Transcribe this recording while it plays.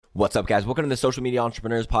What's up, guys? Welcome to the Social Media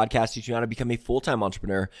Entrepreneurs Podcast, teaching you how to become a full-time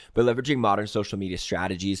entrepreneur by leveraging modern social media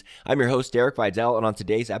strategies. I'm your host, Derek Vidal, and on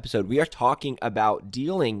today's episode, we are talking about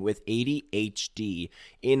dealing with ADHD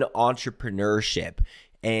in entrepreneurship.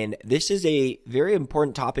 And this is a very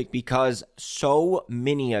important topic because so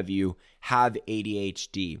many of you have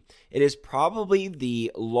ADHD. It is probably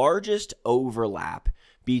the largest overlap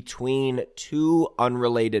between two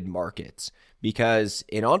unrelated markets because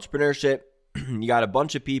in entrepreneurship, you got a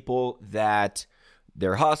bunch of people that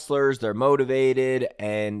they're hustlers, they're motivated,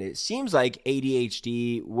 and it seems like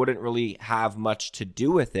ADHD wouldn't really have much to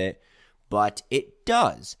do with it, but it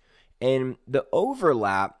does. And the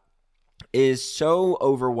overlap is so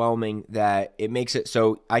overwhelming that it makes it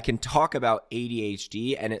so I can talk about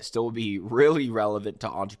ADHD and it still be really relevant to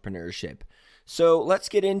entrepreneurship. So let's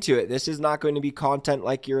get into it. This is not going to be content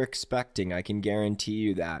like you're expecting. I can guarantee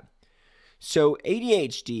you that. So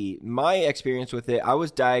ADHD, my experience with it, I was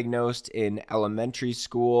diagnosed in elementary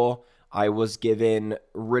school. I was given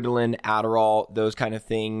Ritalin, Adderall, those kind of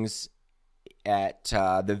things at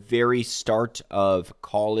the very start of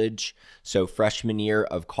college. So freshman year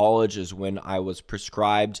of college is when I was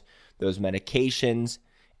prescribed those medications.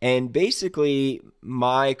 And basically,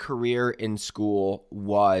 my career in school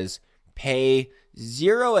was pay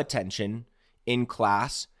zero attention in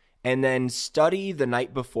class and then study the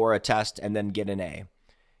night before a test and then get an A.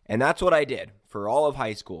 And that's what I did for all of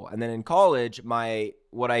high school. And then in college,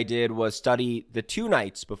 what I did was study the 2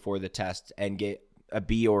 nights before the test and get a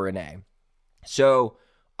B or an A. So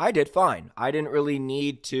I did fine. I didn't really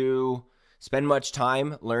need to spend much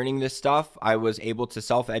time learning this stuff. I was able to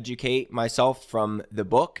self-educate myself from the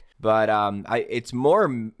book, but it's more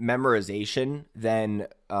memorization than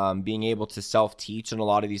being able to self-teach in a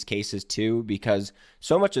lot of these cases too, because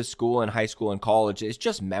so much of school and high school and college is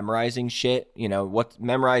just memorizing shit. You know,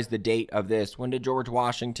 memorize the date of this. When did George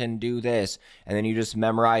Washington do this? And then you just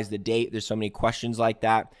memorize the date. There's so many questions like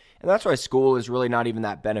that. And that's why school is really not even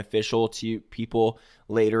that beneficial to people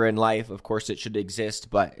later in life. Of course, it should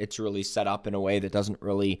exist, but it's really set up in a way that doesn't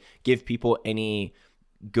really give people any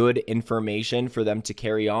good information for them to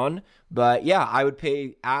carry on. But yeah, I would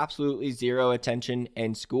pay absolutely zero attention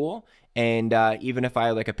in school. And even if I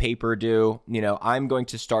had like a paper due, I'm going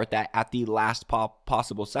to start that at the last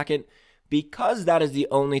possible second because that is the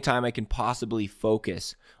only time I can possibly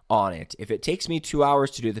focus on it. If it takes me 2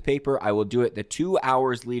 hours to do the paper, I will do it the 2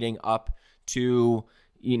 hours leading up to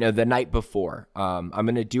the night before. I'm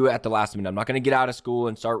going to do it at the last minute. I'm not going to get out of school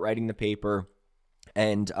and start writing the paper.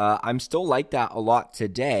 And I'm still like that a lot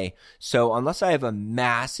today. So unless I have a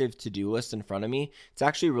massive to-do list in front of me, it's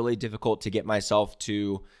actually really difficult to get myself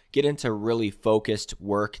to get into really focused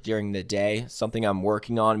work during the day, something I'm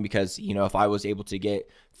working on because, if I was able to get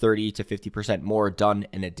 30 to 50% more done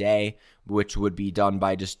in a day, which would be done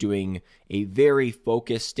by just doing a very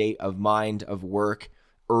focused state of mind of work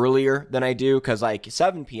earlier than I do, because like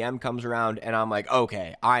 7 p.m. comes around and I'm like,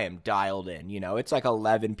 okay, I am dialed in. It's like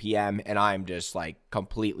 11 p.m. and I'm just like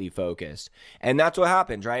completely focused. And that's what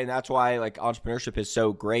happens, right? And that's why like entrepreneurship is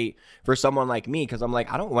so great for someone like me, because I'm like,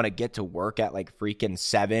 I don't want to get to work at like freaking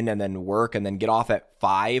 7 and then work and then get off at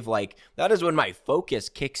 5. Like that is when my focus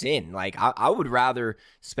kicks in. Like I would rather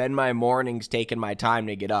spend my mornings taking my time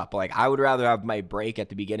to get up. Like I would rather have my break at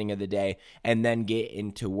the beginning of the day and then get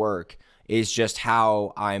into work. Is just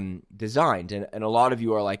how I'm designed. And a lot of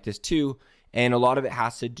you are like this too. And a lot of it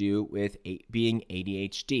has to do with being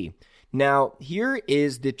ADHD. Now, here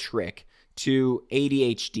is the trick to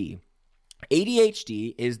ADHD.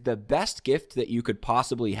 ADHD is the best gift that you could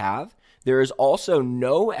possibly have. There is also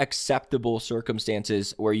no acceptable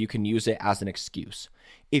circumstances where you can use it as an excuse.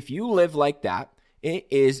 If you live like that, it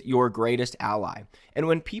is your greatest ally. And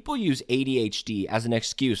when people use ADHD as an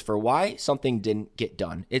excuse for why something didn't get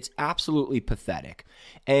done, it's absolutely pathetic.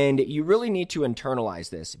 And you really need to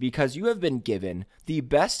internalize this because you have been given the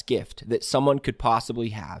best gift that someone could possibly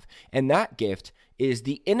have. And that gift is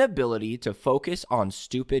the inability to focus on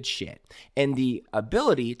stupid shit and the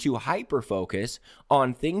ability to hyper-focus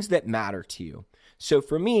on things that matter to you. So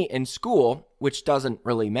for me in school, which doesn't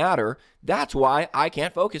really matter, that's why I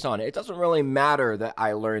can't focus on it. It doesn't really matter that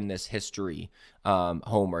I learned this history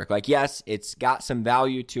homework. Like, yes, it's got some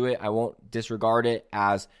value to it. I won't disregard it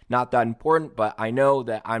as not that important, but I know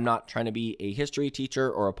that I'm not trying to be a history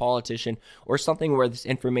teacher or a politician or something where this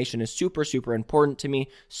information is super, super important to me.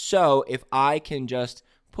 So if I can just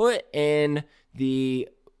put in the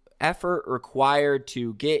effort required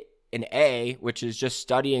to get an A, which is just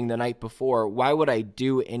studying the night before, why would I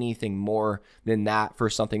do anything more than that for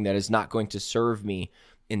something that is not going to serve me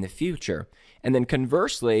in the future? And then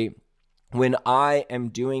conversely, when I am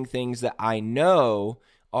doing things that I know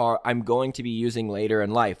I'm going to be using later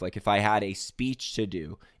in life. Like if I had a speech to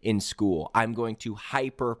do in school, I'm going to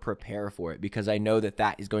hyper prepare for it because I know that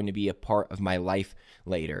that is going to be a part of my life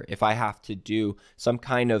later. If I have to do some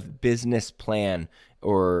kind of business plan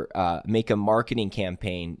or make a marketing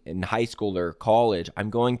campaign in high school or college, I'm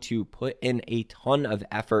going to put in a ton of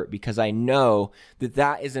effort because I know that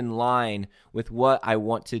that is in line with what I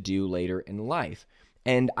want to do later in life.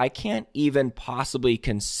 And I can't even possibly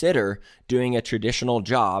consider doing a traditional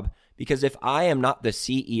job because if I am not the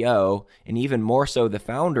CEO and even more so the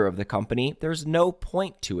founder of the company, there's no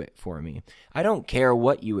point to it for me. I don't care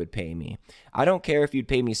what you would pay me. I don't care if you'd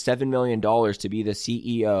pay me $7 million to be the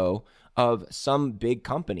CEO of some big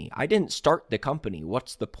company. I didn't start the company.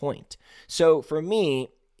 What's the point? So for me,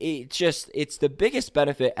 it's the biggest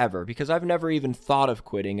benefit ever because I've never even thought of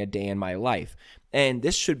quitting a day in my life. And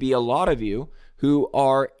this should be a lot of you who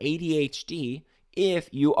are ADHD if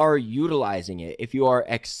you are utilizing it, if you are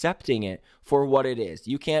accepting it for what it is.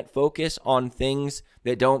 You can't focus on things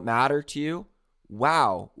that don't matter to you.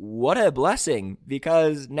 Wow, what a blessing,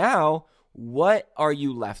 because now what are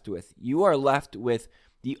you left with? You are left with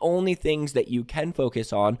the only things that you can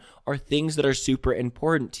focus on are things that are super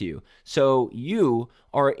important to you. So you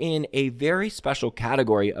are in a very special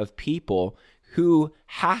category of people who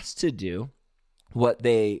has to do what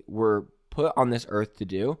they were put on this earth to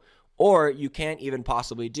do, or you can't even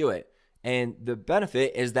possibly do it. And the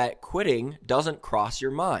benefit is that quitting doesn't cross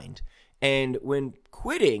your mind. And when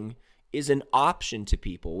quitting is an option to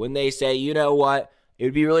people, when they say, you know what, it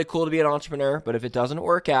would be really cool to be an entrepreneur, but if it doesn't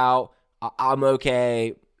work out, I'm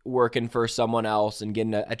okay working for someone else and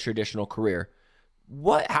getting a traditional career.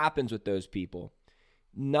 What happens with those people?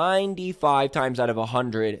 95 times out of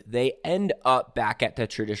 100, they end up back at the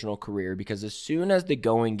traditional career because as soon as the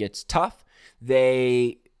going gets tough,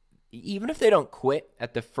 even if they don't quit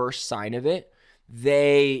at the first sign of it,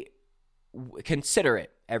 they consider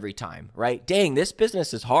it every time, right? Dang, this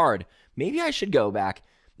business is hard. Maybe I should go back.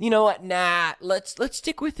 You know what? Nah, let's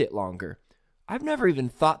stick with it longer. I've never even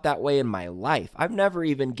thought that way in my life. I've never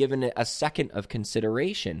even given it a second of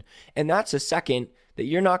consideration. And that's a second that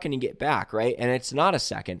you're not going to get back, right? And it's not a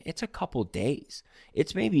second. It's a couple days.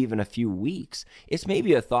 It's maybe even a few weeks. It's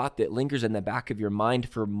maybe a thought that lingers in the back of your mind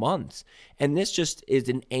for months. And this just is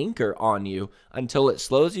an anchor on you until it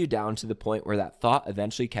slows you down to the point where that thought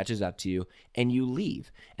eventually catches up to you and you leave.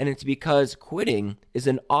 And it's because quitting is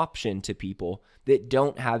an option to people that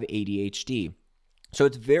don't have ADHD. So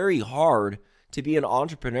it's very hard to be an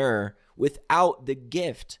entrepreneur without the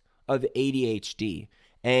gift of ADHD.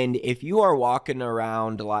 And if you are walking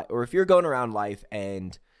around or if you're going around life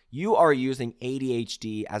and you are using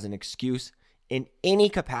ADHD as an excuse in any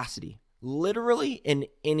capacity, literally in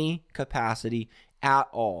any capacity at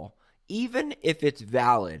all, even if it's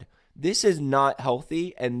valid, this is not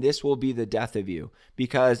healthy and this will be the death of you,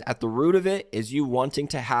 because at the root of it is you wanting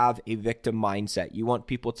to have a victim mindset. You want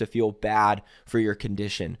people to feel bad for your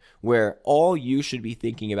condition, where all you should be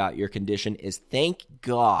thinking about your condition is, thank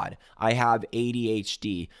God I have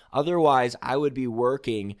ADHD. Otherwise, I would be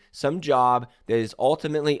working some job that is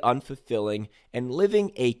ultimately unfulfilling and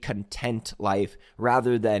living a content life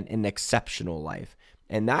rather than an exceptional life.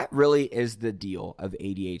 And that really is the deal of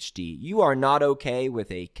ADHD. You are not okay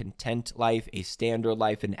with a content life, a standard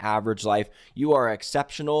life, an average life. You are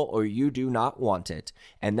exceptional or you do not want it.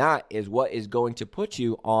 And that is what is going to put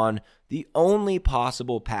you on the only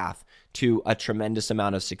possible path to a tremendous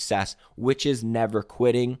amount of success, which is never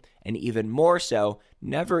quitting, and even more so,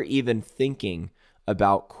 never even thinking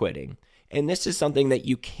about quitting. And this is something that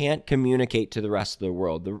you can't communicate to the rest of the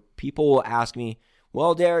world. The people will ask me,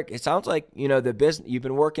 well, Derek, it sounds like, the business, you've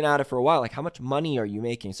been working at it for a while. Like, how much money are you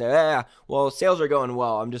making? Say, well, sales are going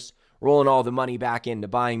well. I'm just rolling all the money back into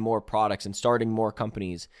buying more products and starting more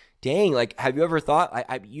companies. Dang, like, have you ever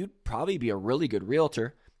thought you'd probably be a really good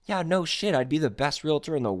realtor? Yeah, no shit. I'd be the best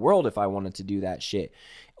realtor in the world if I wanted to do that shit.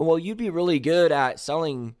 Well, you'd be really good at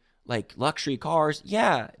selling like luxury cars.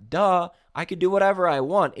 Yeah, duh. I could do whatever I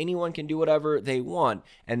want. Anyone can do whatever they want.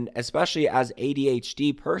 And especially as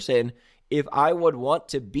ADHD person, if I would want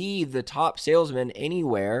to be the top salesman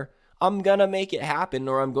anywhere, I'm going to make it happen,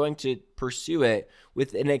 or I'm going to pursue it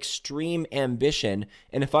with an extreme ambition.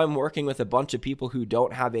 And if I'm working with a bunch of people who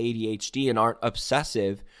don't have ADHD and aren't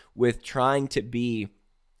obsessive with trying to be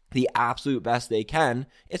the absolute best they can,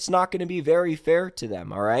 it's not going to be very fair to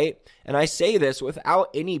them, all right? And I say this without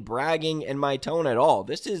any bragging in my tone at all.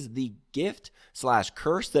 This is the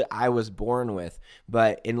gift/curse that I was born with.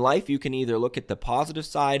 But in life, you can either look at the positive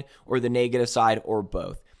side or the negative side or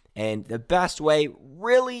both. And the best way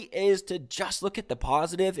really is to just look at the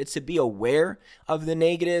positive. It's to be aware of the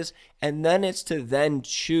negatives, and then it's to then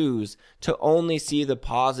choose to only see the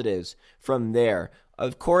positives from there.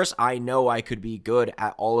 Of course, I know I could be good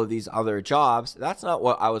at all of these other jobs. That's not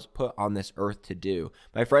what I was put on this earth to do.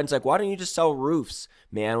 My friend's like, why don't you just sell roofs,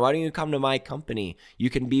 man? Why don't you come to my company? You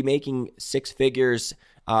can be making six figures,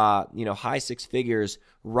 high six figures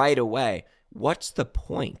right away. What's the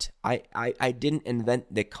point? I didn't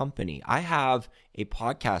invent the company. I have a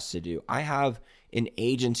podcast to do. I have an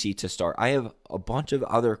agency to start. I have a bunch of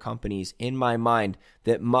other companies in my mind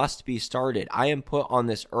that must be started. I am put on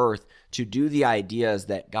this earth to do the ideas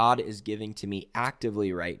that God is giving to me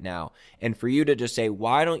actively right now. And for you to just say,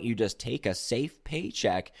 why don't you just take a safe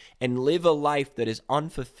paycheck and live a life that is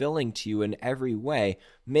unfulfilling to you in every way,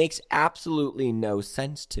 makes absolutely no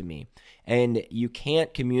sense to me. And you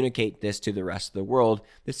can't communicate this to the rest of the world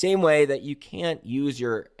the same way that you can't use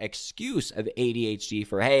your excuse of ADHD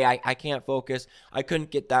for, hey, I can't focus. I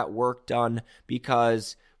couldn't get that work done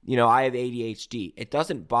because, I have ADHD. It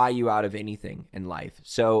doesn't buy you out of anything in life.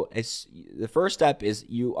 So the first step is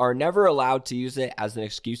you are never allowed to use it as an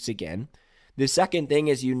excuse again. The second thing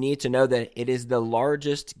is you need to know that it is the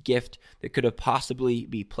largest gift that could have possibly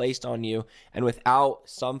be placed on you. And without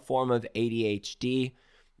some form of ADHD,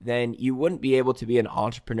 then you wouldn't be able to be an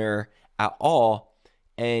entrepreneur at all.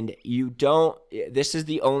 And this is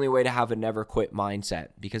the only way to have a never quit mindset.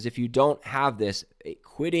 Because if you don't have this,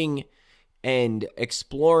 quitting and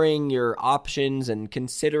exploring your options and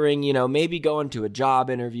considering, maybe going to a job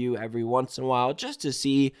interview every once in a while just to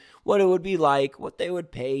see what it would be like, what they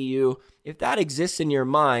would pay you. If that exists in your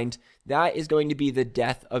mind, that is going to be the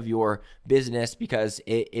death of your business, because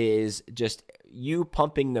it is just you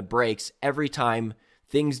pumping the brakes every time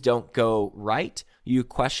things don't go right, you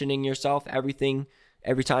questioning yourself every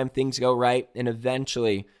time things go right, and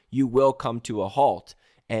eventually you will come to a halt.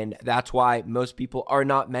 And that's why most people are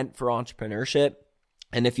not meant for entrepreneurship.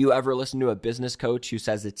 And if you ever listen to a business coach who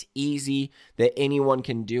says it's easy, that anyone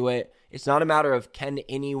can do it, it's not a matter of can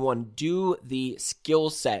anyone do the skill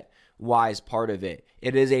set wise part of it.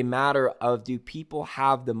 It is a matter of, do people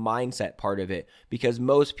have the mindset part of it? Because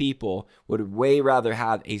most people would way rather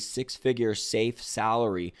have a six-figure safe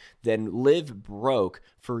salary than live broke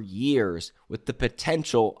for years with the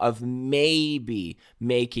potential of maybe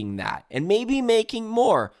making that and maybe making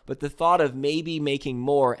more. But the thought of maybe making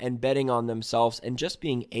more and betting on themselves and just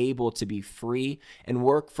being able to be free and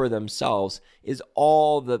work for themselves is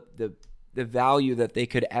all the value that they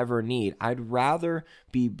could ever need. I'd rather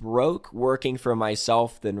be broke working for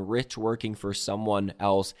myself than rich working for someone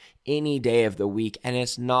else any day of the week. And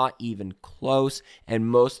it's not even close. And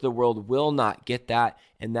most of the world will not get that.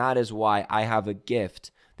 And that is why I have a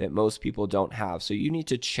gift that most people don't have. So you need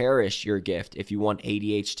to cherish your gift if you want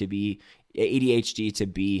ADHD to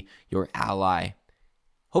be your ally.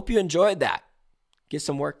 Hope you enjoyed that. Get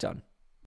some work done.